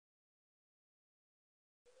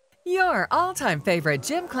Your all-time favorite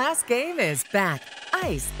gym class game is back.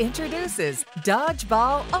 ICE introduces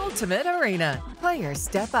Dodgeball Ultimate Arena. Players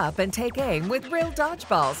step up and take aim with real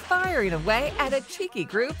dodgeballs firing away at a cheeky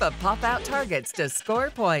group of pop-out targets to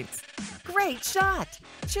score points. Great shot!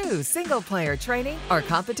 Choose single-player training or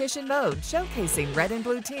competition mode showcasing red and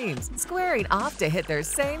blue teams squaring off to hit their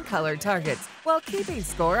same colored targets while keeping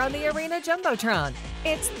score on the Arena Jumbotron.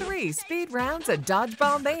 It's 3 speed rounds of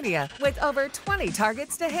Dodgeball Mania with over 20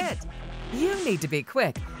 targets to hit. You need to be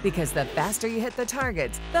quick because the faster you hit the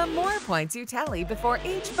targets, the more points you tally before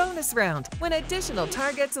each bonus round when additional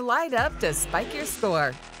targets light up to spike your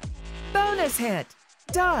score. Bonus hit!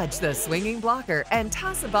 Dodge the swinging blocker and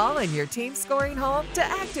toss a ball in your team's scoring hole to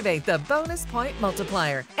activate the bonus point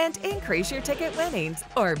multiplier and increase your ticket winnings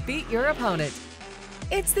or beat your opponent.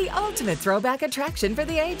 It's the ultimate throwback attraction for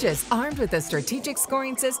the ages, armed with a strategic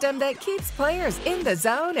scoring system that keeps players in the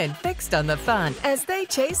zone and fixed on the fun as they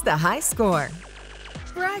chase the high score.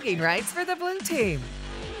 Bragging rights for the blue team.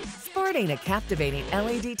 Sporting a captivating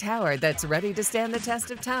LED tower that's ready to stand the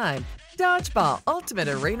test of time, Dodgeball Ultimate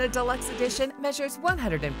Arena Deluxe Edition measures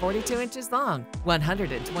 142 inches long,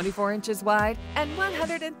 124 inches wide, and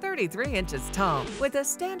 133 inches tall, with a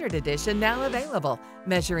standard edition now available,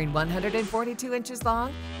 measuring 142 inches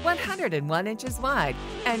long, 101 inches wide,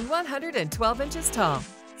 and 112 inches tall.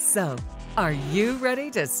 So, are you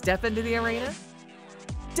ready to step into the arena?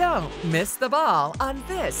 Don't miss the ball on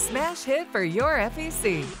this smash hit for your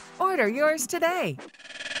FEC. Order yours today.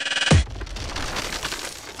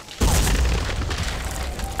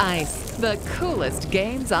 ICE, the coolest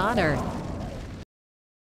games on Earth.